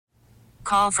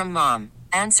Call from mom.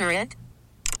 Answer it.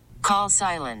 Call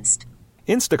silenced.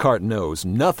 Instacart knows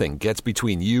nothing gets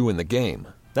between you and the game.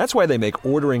 That's why they make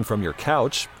ordering from your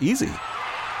couch easy.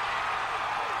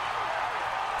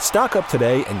 Stock up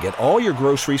today and get all your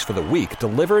groceries for the week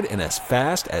delivered in as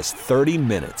fast as 30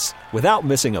 minutes without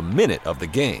missing a minute of the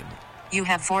game. You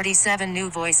have 47 new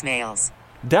voicemails.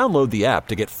 Download the app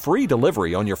to get free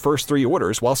delivery on your first 3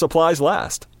 orders while supplies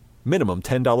last. Minimum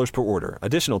 $10 per order.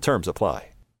 Additional terms apply.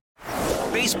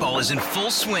 Baseball is in full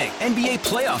swing. NBA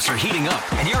playoffs are heating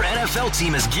up, and your NFL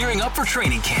team is gearing up for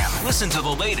training camp. Listen to the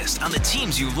latest on the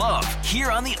teams you love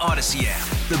here on the Odyssey app.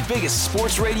 The biggest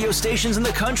sports radio stations in the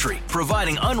country,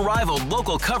 providing unrivaled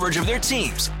local coverage of their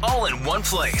teams, all in one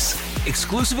place.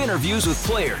 Exclusive interviews with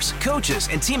players, coaches,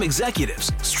 and team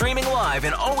executives, streaming live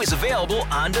and always available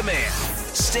on demand.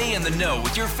 Stay in the know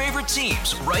with your favorite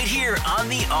teams right here on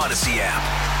the Odyssey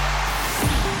app.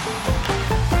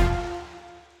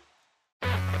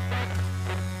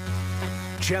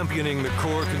 Championing the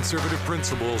core conservative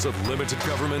principles of limited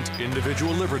government,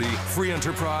 individual liberty, free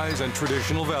enterprise, and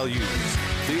traditional values.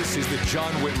 This is the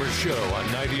John Whitmer Show on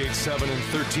 98.7 and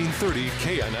 1330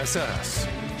 KNSS.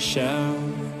 Shall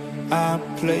I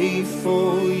play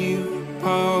for you?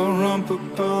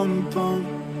 Pa-rum-pa-pum-pum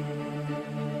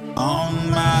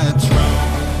on my throne.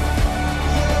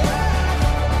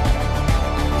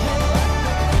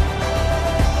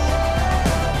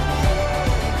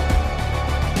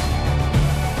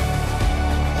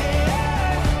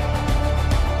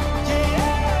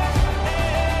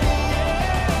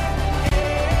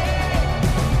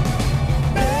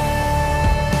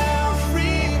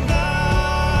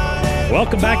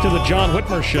 Welcome back to the John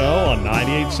Whitmer Show on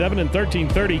 98.7 and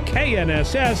 1330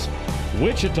 KNSS,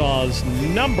 Wichita's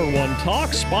 #1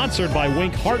 talk, sponsored by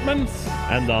Wink Hartman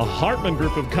and the Hartman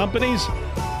Group of Companies.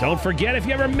 Don't forget, if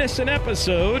you ever miss an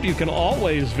episode, you can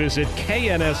always visit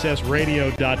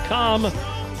knssradio.com.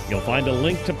 You'll find a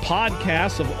link to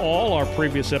podcasts of all our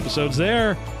previous episodes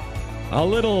there. A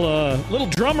little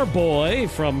drummer boy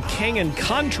from King and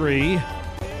Country.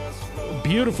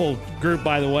 Beautiful group,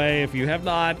 by the way. If you have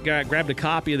not grabbed a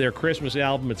copy of their Christmas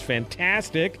album, it's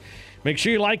fantastic. Make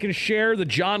sure you like and share the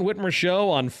John Whitmer Show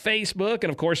on Facebook.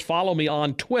 And, of course, follow me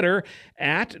on Twitter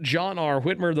at John R.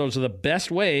 Whitmer. Those are the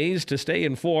best ways to stay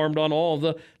informed on all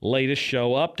the latest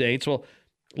show updates. Well,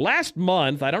 last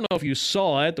month, I don't know if you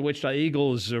saw it, the Wichita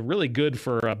Eagle is really good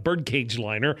for a birdcage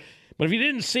liner. But if you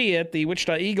didn't see it, the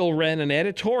Wichita Eagle ran an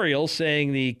editorial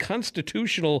saying the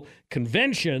constitutional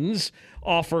conventions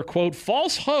offer, quote,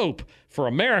 false hope for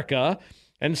America,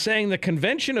 and saying the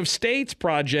Convention of States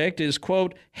project is,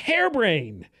 quote,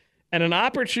 harebrained and an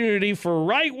opportunity for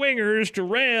right-wingers to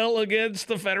rail against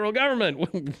the federal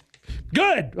government.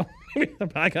 Good.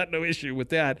 I got no issue with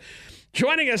that.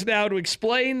 Joining us now to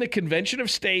explain the Convention of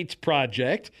States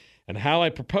project and how a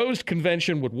proposed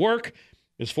convention would work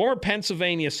is former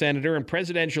Pennsylvania Senator and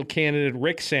presidential candidate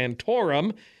Rick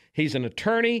Santorum. He's an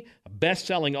attorney, a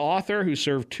best-selling author who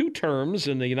served 2 terms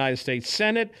in the United States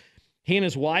Senate. He and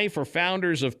his wife are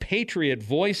founders of Patriot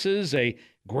Voices, a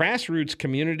grassroots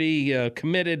community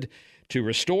committed to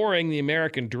restoring the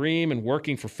American dream and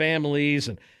working for families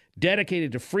and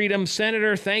dedicated to freedom.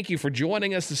 Senator, thank you for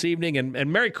joining us this evening,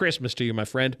 and Merry Christmas to you, my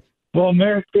friend. Well,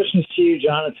 Merry Christmas to you,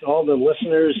 John, and to all the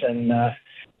listeners, and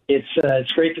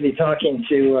it's great to be talking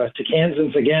to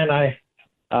Kansans again. I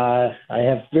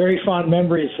have very fond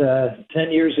memories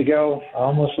 10 years ago,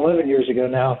 almost 11 years ago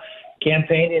now,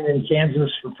 campaigning in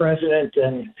Kansas for president,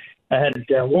 and I had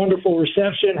a wonderful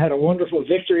reception, had a wonderful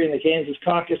victory in the Kansas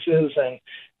caucuses, and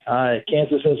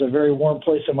Kansas is a very warm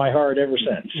place in my heart ever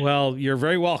since. Well, you're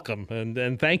very welcome,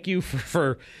 and thank you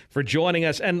for joining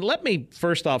us. And let me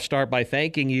first off start by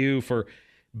thanking you for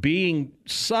being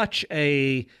such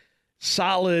a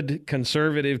solid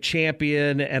conservative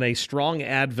champion and a strong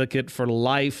advocate for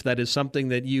life. That is something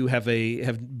that you have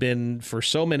been for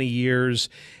so many years,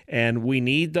 and we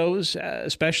need those,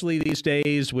 especially these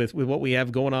days with what we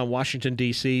have going on in Washington,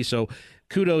 D.C. So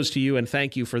kudos to you, and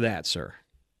thank you for that, sir.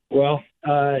 Well,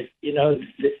 I'm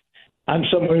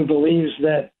someone who believes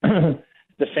that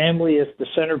the family is the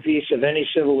centerpiece of any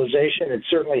civilization. It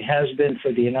certainly has been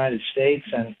for the United States,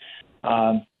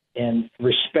 and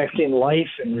respecting life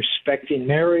and respecting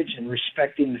marriage and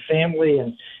respecting the family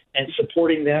and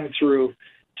supporting them through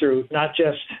not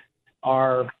just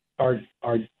our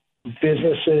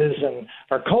businesses and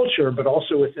our culture, but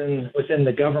also within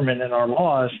the government and our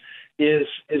laws is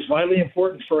vitally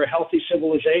important for a healthy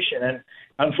civilization. And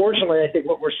unfortunately, I think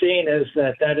what we're seeing is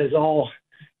that is all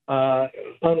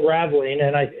unraveling,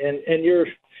 and you're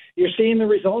seeing the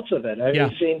results of it. Yeah.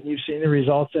 You've seen the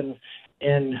results in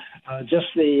just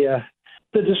the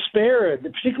the despair,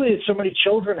 particularly that so many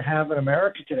children have in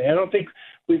America today. I don't think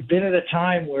we've been at a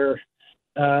time where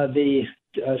the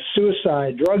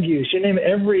suicide, drug use, you name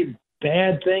every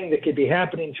bad thing that could be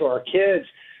happening to our kids,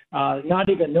 not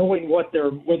even knowing whether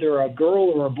a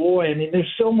girl or a boy. I mean,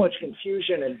 there's so much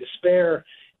confusion and despair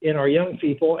in our young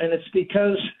people, and it's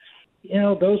because,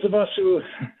 those of us who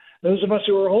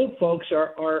are old folks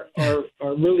are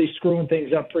really screwing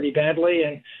things up pretty badly.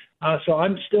 And so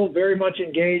I'm still very much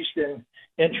engaged in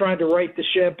trying to right the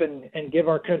ship and give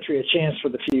our country a chance for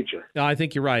the future. No, I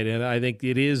think you're right. And I think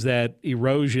it is that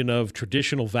erosion of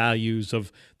traditional values,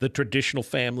 of the traditional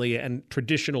family and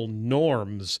traditional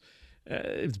norms.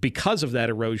 It's because of that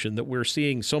erosion that we're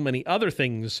seeing so many other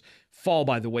things fall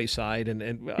by the wayside.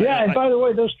 And by the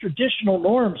way, those traditional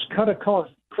norms cut across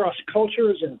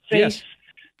cultures and faiths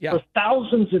for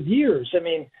thousands of years. I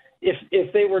mean,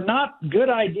 if they were not good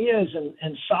ideas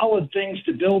and solid things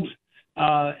to build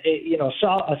a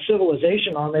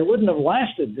civilization on, they wouldn't have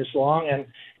lasted this long.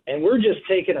 And we're just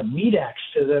taking a meat axe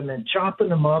to them and chopping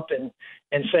them up and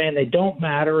saying they don't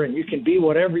matter and you can be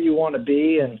whatever you want to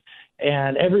be.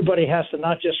 And everybody has to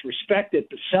not just respect it,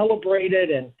 but celebrate it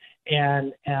and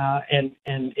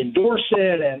endorse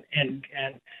it and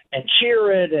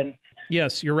cheer it. And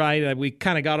yes, you're right. We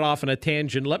kind of got off on a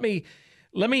tangent. Let me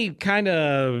kind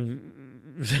of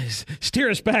steer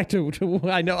us back to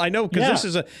I know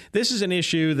because this is an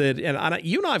issue that, and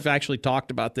you and I have actually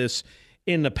talked about this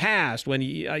in the past when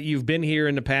you've been here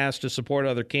in the past to support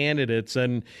other candidates.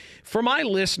 And for my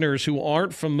listeners who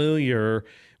aren't familiar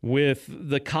with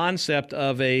the concept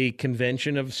of a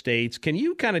convention of states, can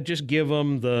you kind of just give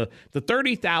them the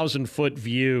 30,000-foot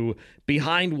view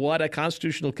behind what a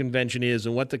constitutional convention is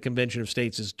and what the convention of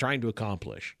states is trying to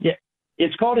accomplish? Yeah.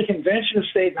 It's called a convention of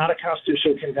state, not a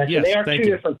constitutional convention. Yes, they are two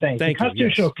different things. The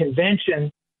constitutional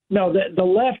convention, the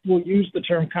left will use the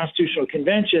term constitutional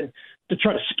convention to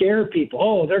try to scare people.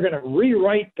 Oh, they're going to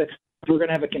rewrite we're going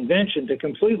to have a convention to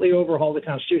completely overhaul the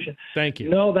Constitution. Thank you.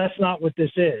 No, that's not what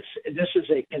this is. This is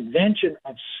a convention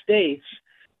of states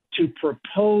to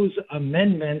propose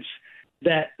amendments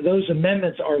that those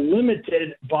amendments are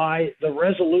limited by the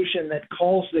resolution that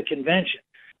calls the convention.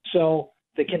 So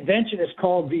the convention is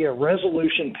called via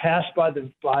resolution passed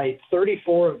by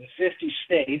 34 of the 50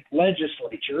 state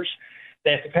legislatures.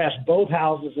 They have to pass both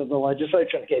houses of the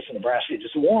legislature. In the case of Nebraska,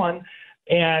 just one.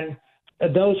 And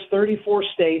those 34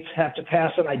 states have to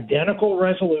pass an identical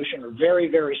resolution or very,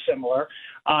 very similar.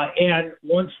 And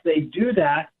once they do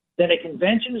that, then a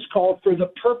convention is called for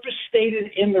the purpose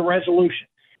stated in the resolution.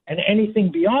 And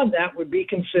anything beyond that would be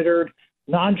considered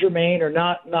non-germane or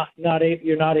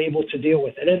you're not able to deal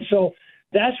with it. And so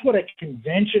that's what a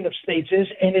convention of states is,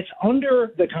 and it's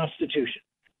under the Constitution.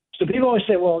 So people always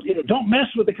say, well, don't mess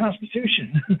with the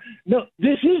Constitution. No,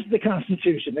 this is the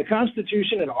Constitution. The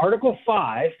Constitution in Article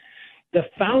 5, the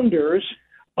founders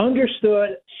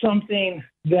understood something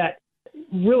that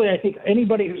really I think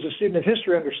anybody who's a student of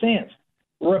history understands.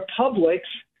 Republics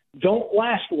don't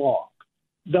last long.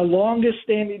 The longest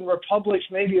standing republics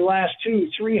maybe last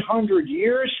 200-300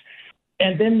 years,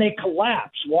 and then they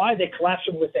collapse. Why? They collapse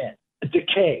from within.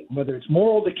 Decay, whether it's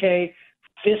moral decay,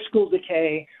 fiscal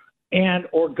decay,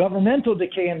 or governmental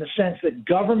decay, in the sense that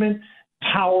government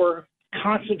power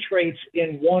concentrates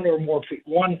in one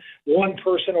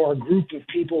person or a group of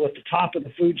people at the top of the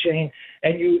food chain,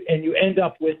 and you end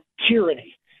up with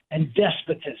tyranny and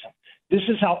despotism. This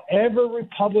is how every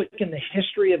republic in the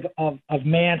history of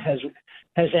man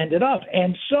has ended up.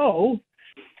 And so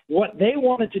what they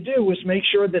wanted to do was make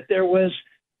sure that there was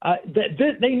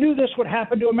they knew this would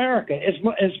happen to America.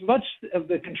 As much of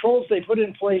the controls they put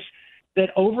in place, that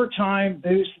over time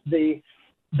the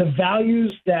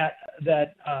values that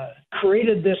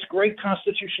created this great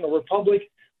constitutional republic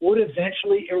would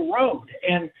eventually erode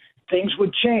and things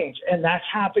would change. And that's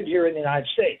happened here in the United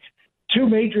States. Two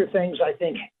major things, I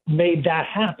think, made that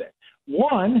happen.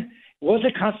 One was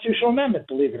a constitutional amendment,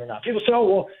 believe it or not. People say,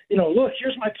 oh, well, look,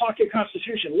 here's my pocket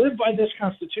constitution. Live by this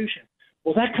constitution.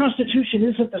 Well, that Constitution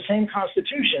isn't the same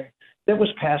Constitution that was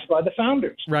passed by the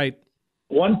founders. Right.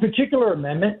 One particular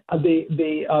amendment,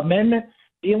 the amendment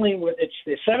dealing with, it's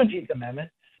the 17th Amendment,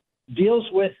 deals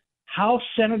with how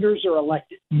senators are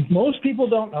elected. Most people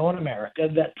don't know in America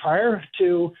that prior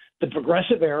to the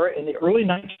Progressive Era in the early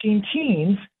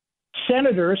 19-teens,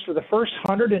 senators for the first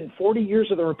 140 years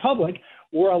of the Republic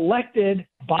were elected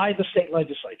by the state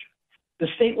legislature. The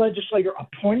state legislature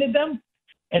appointed them,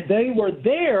 and they were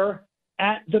there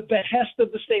at the behest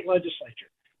of the state legislature.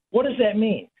 What does that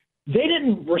mean? They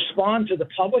didn't respond to the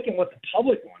public and what the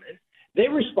public wanted. They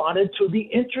responded to the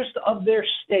interest of their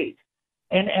state.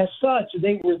 And as such,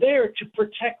 they were there to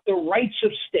protect the rights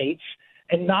of states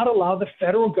and not allow the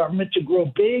federal government to grow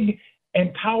big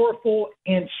and powerful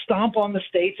and stomp on the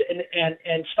states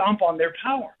and stomp on their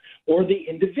power or the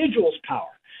individual's power.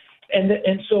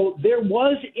 And so there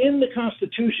was in the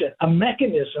Constitution a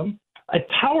mechanism, a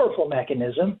powerful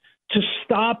mechanism, to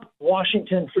stop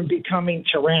Washington from becoming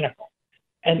tyrannical.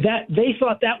 And that they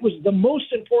thought that was the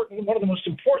most important, one of the most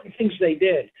important things they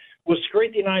did was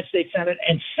create the United States Senate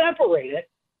and separate it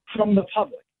from the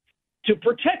public to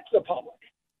protect the public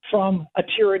from a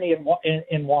tyranny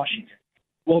in Washington.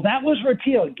 Well, that was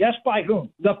repealed. Guess by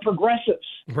whom? The progressives.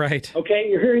 Right. Okay,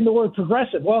 you're hearing the word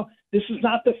progressive. Well, this is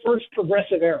not the first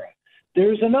progressive era.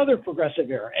 There's another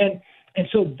progressive era. And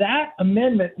so that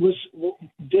amendment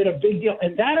did a big deal.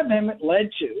 And that amendment led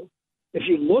to, if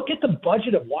you look at the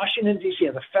budget of Washington, D.C.,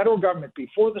 and the federal government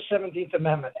before the 17th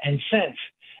Amendment and since,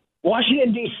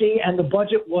 Washington, D.C., and the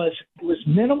budget was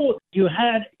minimal. You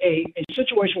had a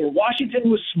situation where Washington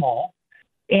was small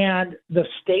and the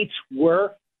states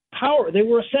were power. They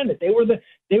were ascendant. They were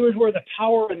where the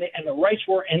power and the rights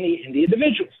were and the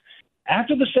individuals.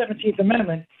 After the 17th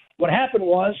Amendment, what happened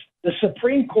was the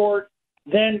Supreme Court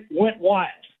then went wild.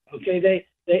 Okay, they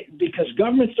because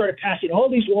government started passing all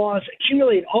these laws,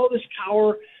 accumulating all this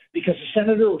power because the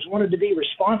senator wanted to be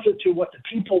responsive to what the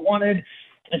people wanted.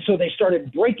 And so they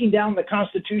started breaking down the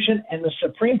Constitution, and the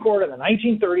Supreme Court in the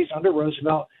 1930s under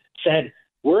Roosevelt said,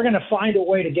 we're going to find a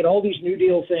way to get all these New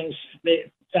Deal things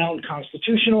found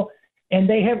constitutional, and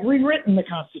they have rewritten the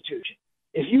Constitution.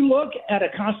 If you look at a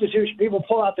Constitution, people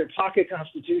pull out their pocket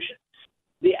Constitution.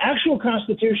 The actual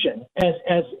Constitution,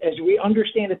 as we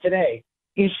understand it today,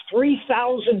 is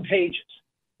 3,000 pages.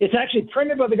 It's actually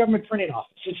printed by the government printing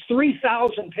office. It's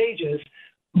 3,000 pages,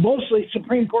 mostly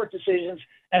Supreme Court decisions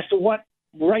as to what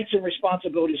rights and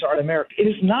responsibilities are in America. It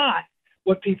is not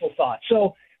what people thought.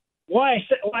 So why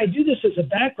I do this as a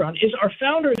background is our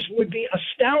founders would be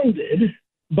astounded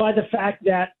by the fact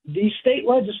that these state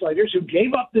legislators who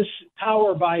gave up this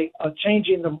power by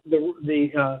changing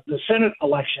the Senate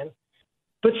election,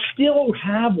 but still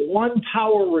have one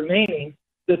power remaining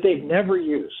that they've never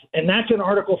used. And that's in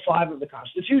Article 5 of the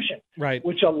Constitution, right,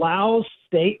 which allows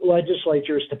state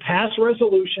legislatures to pass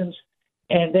resolutions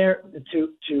and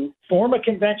to form a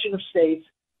convention of states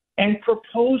and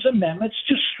propose amendments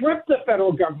to strip the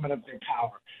federal government of their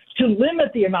power, to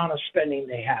limit the amount of spending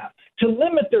they have, to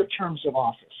limit their terms of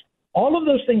office. All of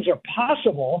those things are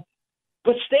possible,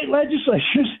 but state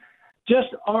legislatures just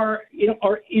are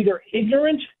either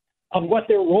ignorant of what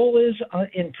their role is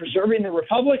in preserving the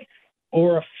republic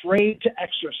or afraid to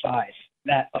exercise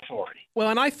that authority. Well,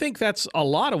 and I think that's a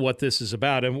lot of what this is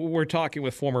about. And we're talking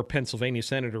with former Pennsylvania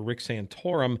Senator Rick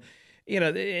Santorum.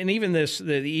 And even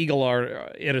the Eagle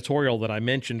editorial that I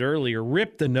mentioned earlier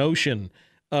ripped the notion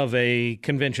of a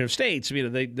convention of states.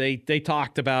 They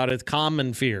talked about it.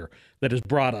 Common fear that is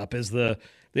brought up is the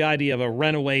idea of a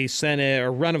runaway Senate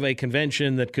or runaway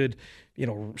convention that could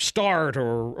start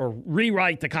or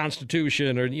rewrite the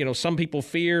Constitution, or some people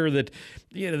fear that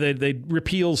they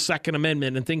repeal Second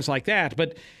Amendment and things like that.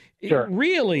 But sure,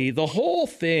 really, the whole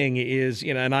thing is,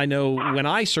 and I know when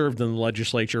I served in the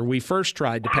legislature, we first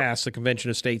tried to pass the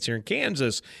Convention of States here in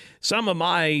Kansas. Some of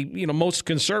my most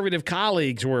conservative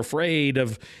colleagues were afraid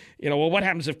of what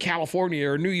happens if California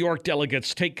or New York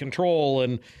delegates take control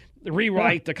and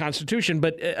rewrite the Constitution.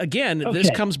 But again,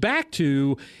 This comes back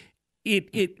to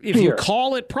if you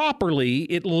call it properly,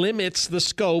 it limits the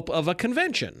scope of a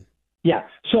convention. Yeah.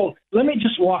 So let me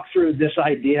just walk through this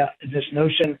idea, this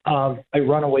notion of a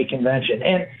runaway convention.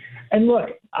 And look,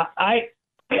 I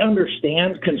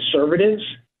understand conservatives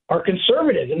are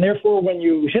conservative, and therefore when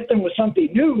you hit them with something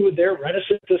new, they're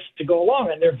reticent to go along,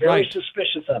 and they're very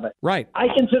suspicious of it. Right. I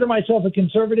consider myself a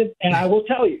conservative, and I will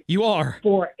tell you. You are.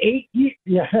 For 8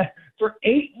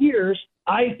 years,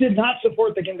 I did not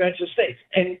support the Convention of States.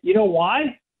 And you know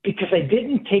why? Because I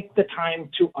didn't take the time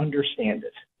to understand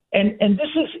it. And this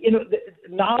is,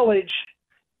 knowledge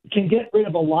can get rid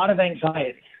of a lot of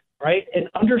anxiety, right? And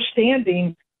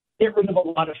understanding get rid of a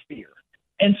lot of fear.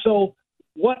 And so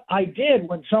what I did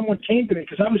when someone came to me,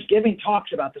 because I was giving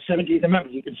talks about the 17th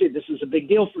Amendment, you can see this is a big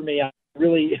deal for me. I'm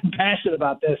really passionate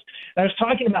about this. And I was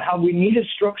talking about how we needed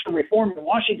structural reform in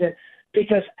Washington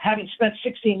because having spent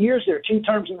 16 years there, 2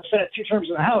 terms in the Senate, 2 terms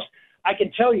in the House, I can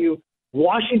tell you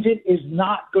Washington is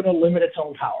not going to limit its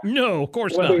own power. No, of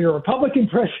course not. Whether you're a Republican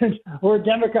president or a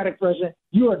Democratic president,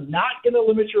 you are not going to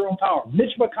limit your own power.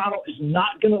 Mitch McConnell is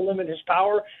not going to limit his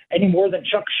power any more than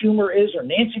Chuck Schumer is or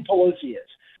Nancy Pelosi is.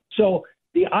 So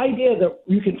the idea that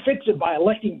you can fix it by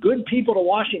electing good people to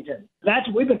Washington,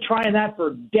 we've been trying that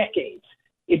for decades.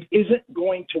 It isn't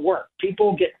going to work.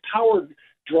 People get power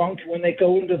drunk when they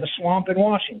go into the swamp in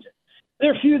Washington.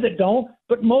 There are a few that don't,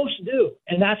 but most do,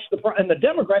 and and the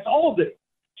Democrats all do.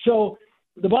 So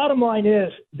the bottom line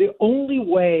is the only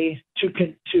way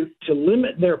to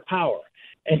limit their power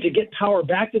and to get power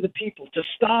back to the people, to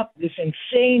stop this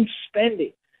insane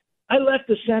spending. I left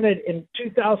the Senate in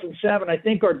 2007. I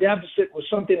think our deficit was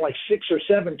something like $6 or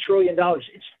 $7 trillion.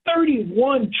 It's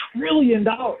 $31 trillion.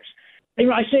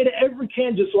 And I say to every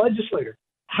Kansas legislator,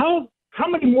 how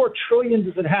many more trillion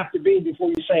does it have to be before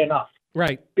you say enough?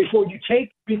 Right. Before you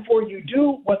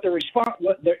do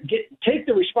take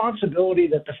the responsibility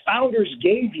that the founders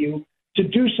gave you to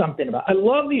do something about. I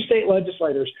love these state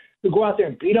legislators who go out there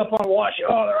and beat up on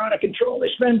Washington. Oh, they're out of control. They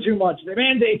spend too much. They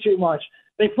mandate too much.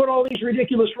 They put all these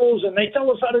ridiculous rules and they tell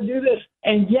us how to do this.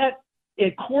 And yet,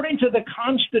 according to the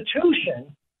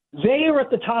Constitution, they are at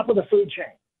the top of the food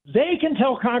chain. They can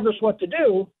tell Congress what to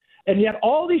do. And yet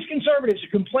all these conservatives who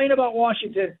complain about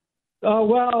Washington,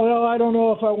 well, I don't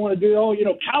know if I want to do,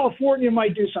 California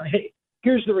might do something. Hey,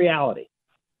 here's the reality.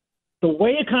 The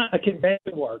way a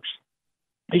convention works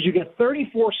is you get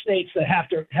 34 states that have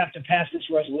to pass this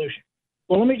resolution.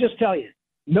 Well, let me just tell you,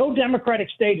 no Democratic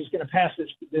state is going to pass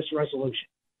this resolution.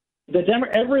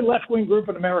 Every left-wing group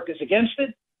in America is against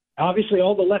it. Obviously,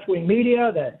 all the left-wing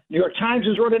media, the New York Times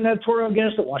has written an editorial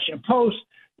against it, the Washington Post,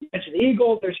 the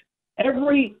Eagle. There's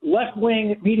every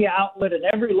left-wing media outlet and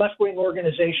every left-wing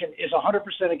organization is 100%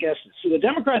 against it. So the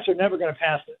Democrats are never going to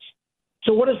pass this.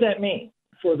 So what does that mean?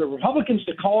 For the Republicans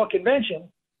to call a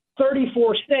convention,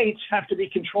 34 states have to be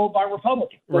controlled by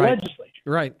Republicans, the legislature.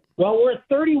 Right. Well, we're at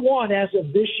 31 as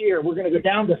of this year. We're going to go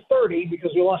down to 30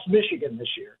 because we lost Michigan this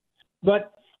year.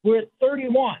 But we're at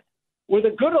 31. With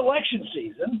a good election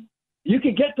season, you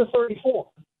could get to 34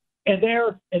 and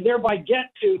thereby get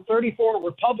to 34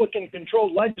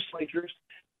 Republican-controlled legislatures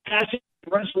passing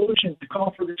a resolution to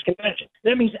call for this convention.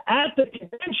 That means at the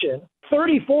convention,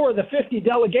 34 of the 50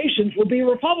 delegations will be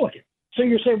Republican. So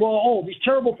you're saying, well, these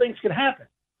terrible things can happen.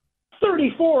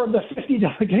 34 of the 50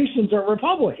 delegations are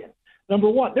Republican. Number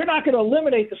one, they're not going to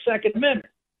eliminate the Second Amendment.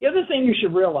 The other thing you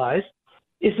should realize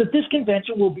is that this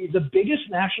convention will be the biggest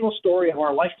national story of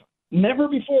our lifetime. Never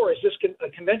before has a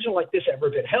convention like this ever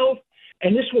been held,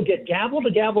 and this will get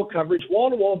gavel-to-gavel coverage,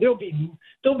 wall-to-wall. There'll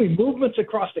be movements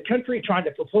across the country trying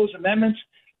to propose amendments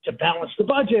to balance the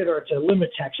budget or to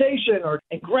limit taxation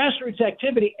and grassroots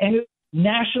activity, and it's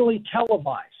nationally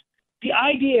televised. The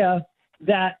idea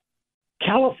that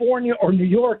California or New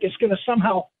York is going to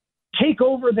somehow take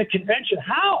over the convention,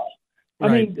 how?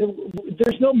 Right. I mean,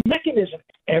 there's no mechanism.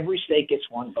 Every state gets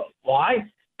one vote. Why?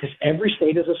 Because every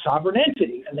state is a sovereign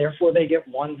entity, and therefore they get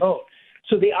one vote.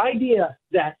 So the idea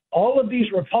that all of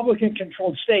these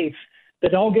Republican-controlled states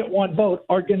that all get one vote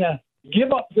are going to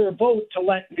give up their vote to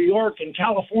let New York and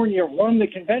California run the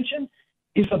convention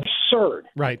is absurd.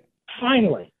 Right.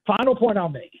 Finally, final point I'll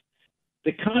make.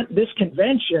 This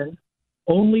convention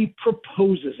only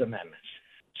proposes amendments.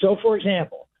 So, for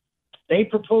example, they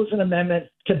propose an amendment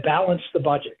to balance the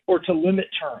budget or to limit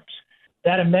terms.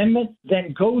 That amendment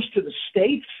then goes to the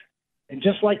states, and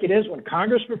just like it is when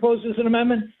Congress proposes an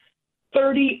amendment,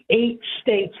 38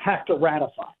 states have to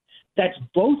ratify. That's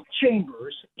both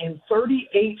chambers in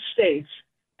 38 states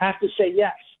have to say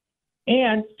yes.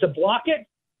 And to block it,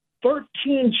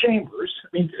 13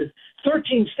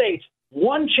 states,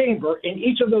 one chamber in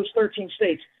each of those 13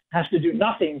 states has to do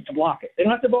nothing to block it. They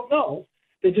don't have to vote no.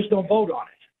 They just don't vote on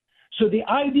it. So the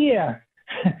idea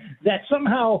that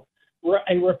somehow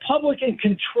a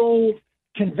Republican-controlled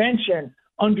convention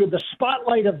under the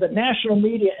spotlight of the national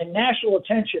media and national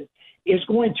attention is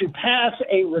going to pass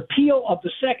a repeal of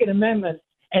the Second Amendment,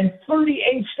 and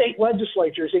 38 state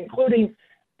legislatures, including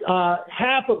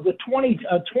half of the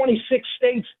 26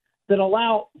 states that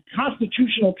allow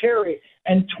constitutional carry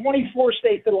and 24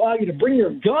 states that allow you to bring your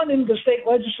gun into the state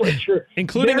legislature,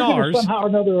 including ours, somehow or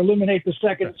another eliminate the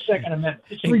Second Amendment.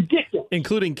 It's ridiculous.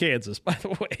 Including Kansas, by the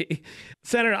way.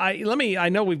 Senator, I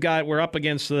know we're up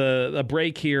against a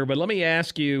break here, but let me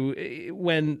ask you,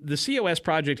 when the COS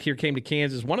project here came to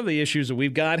Kansas, one of the issues that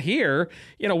we've got here,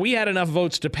 we had enough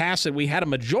votes to pass it. We had a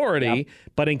majority,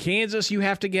 but in Kansas, you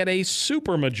have to get a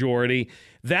supermajority.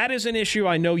 That is an issue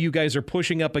I know you guys are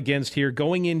pushing up against here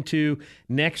going into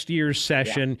next year's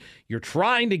session. Yeah. You're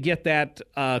trying to get that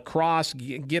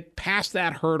get past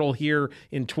that hurdle here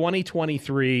in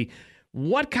 2023.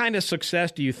 What kind of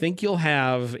success do you think you'll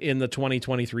have in the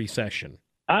 2023 session?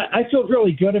 I feel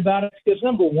really good about it because,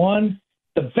 number one,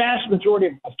 the vast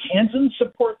majority of Kansans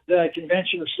support the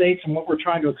Convention of States and what we're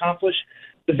trying to accomplish.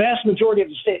 The vast majority of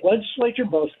the state legislature,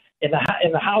 both in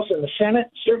the House and the Senate,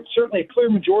 certainly a clear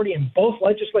majority in both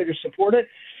legislators support it.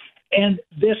 And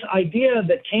this idea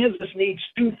that Kansas needs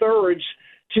 2/3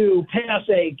 to pass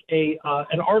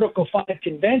an Article 5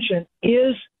 convention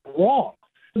is wrong.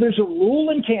 There's a rule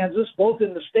in Kansas, both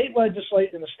in the state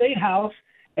legislature, in the state house,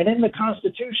 and in the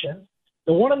Constitution.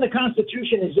 The one in the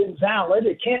Constitution is invalid.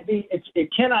 It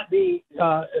cannot be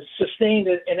sustained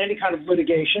in any kind of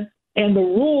litigation. And the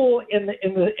rule in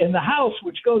the House,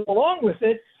 which goes along with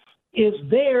it, is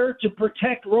there to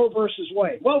protect Roe versus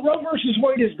Wade. Well, Roe versus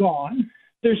Wade is gone.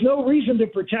 There's no reason to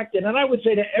protect it. And I would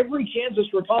say to every Kansas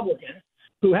Republican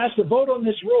who has to vote on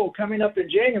this rule coming up in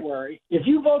January, if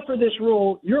you vote for this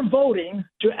rule, you're voting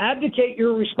to abdicate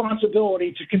your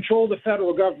responsibility to control the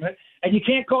federal government, and you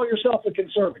can't call yourself a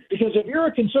conservative. Because if you're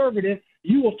a conservative,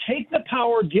 you will take the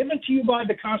power given to you by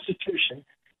the Constitution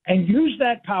and use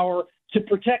that power to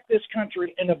protect this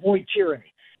country and avoid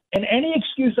tyranny. And any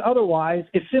excuse otherwise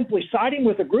is simply siding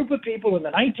with a group of people in the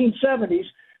 1970s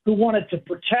who wanted to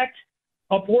protect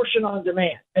abortion on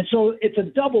demand. And so it's a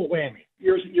double whammy.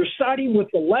 You're siding with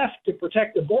the left to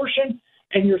protect abortion,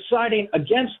 and you're siding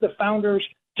against the founders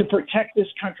to protect this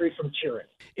country from tyranny.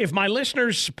 If my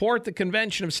listeners support the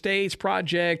Convention of States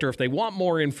project, or if they want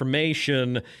more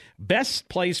information, best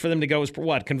place for them to go is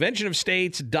what?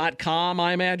 conventionofstates.com,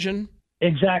 I imagine?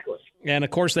 Exactly. And,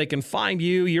 of course, they can find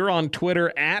you. You're on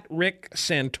Twitter at Rick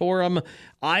Santorum.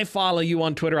 I follow you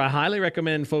on Twitter. I highly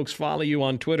recommend folks follow you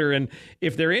on Twitter. And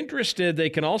if they're interested, they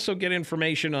can also get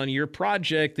information on your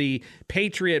project, the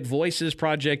Patriot Voices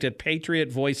Project, at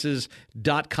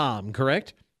patriotvoices.com,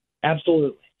 correct?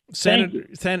 Absolutely.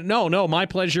 No, my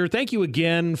pleasure. Thank you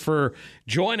again for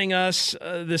joining us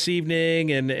this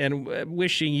evening, and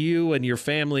wishing you and your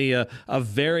family a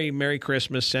very Merry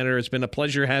Christmas, Senator. It's been a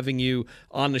pleasure having you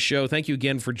on the show. Thank you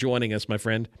again for joining us, my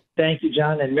friend. Thank you,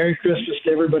 John, and Merry Christmas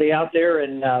to everybody out there.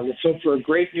 And let's hope for a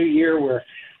great new year where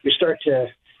we start to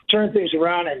turn things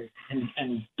around and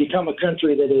become a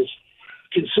country that is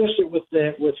consistent with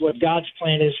what God's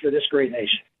plan is for this great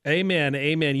nation. Amen.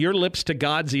 Amen. Your lips to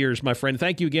God's ears, my friend.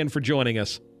 Thank you again for joining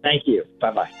us. Thank you.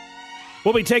 Bye-bye.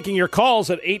 We'll be taking your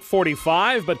calls at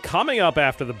 8:45, but coming up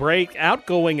after the break,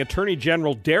 outgoing Attorney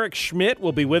General Derek Schmidt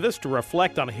will be with us to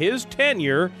reflect on his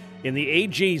tenure in the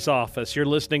AG's office. You're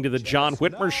listening to The John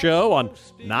Whitmer Show on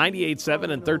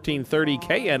 98.7 and 1330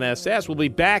 KNSS. We'll be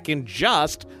back in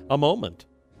just a moment.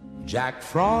 Jack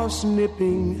Frost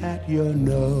nipping at your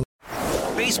nose.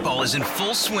 Baseball is in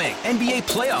full swing. NBA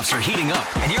playoffs are heating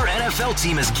up, and your NFL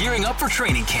team is gearing up for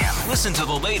training camp. Listen to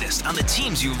the latest on the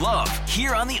teams you love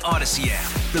here on the Odyssey app.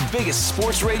 The biggest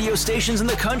sports radio stations in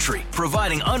the country,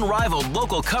 providing unrivaled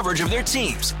local coverage of their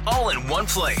teams, all in one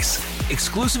place.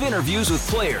 Exclusive interviews with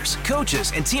players,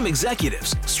 coaches, and team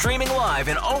executives, streaming live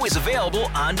and always available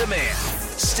on demand.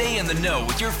 Stay in the know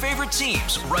with your favorite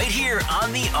teams right here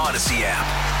on the Odyssey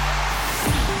app.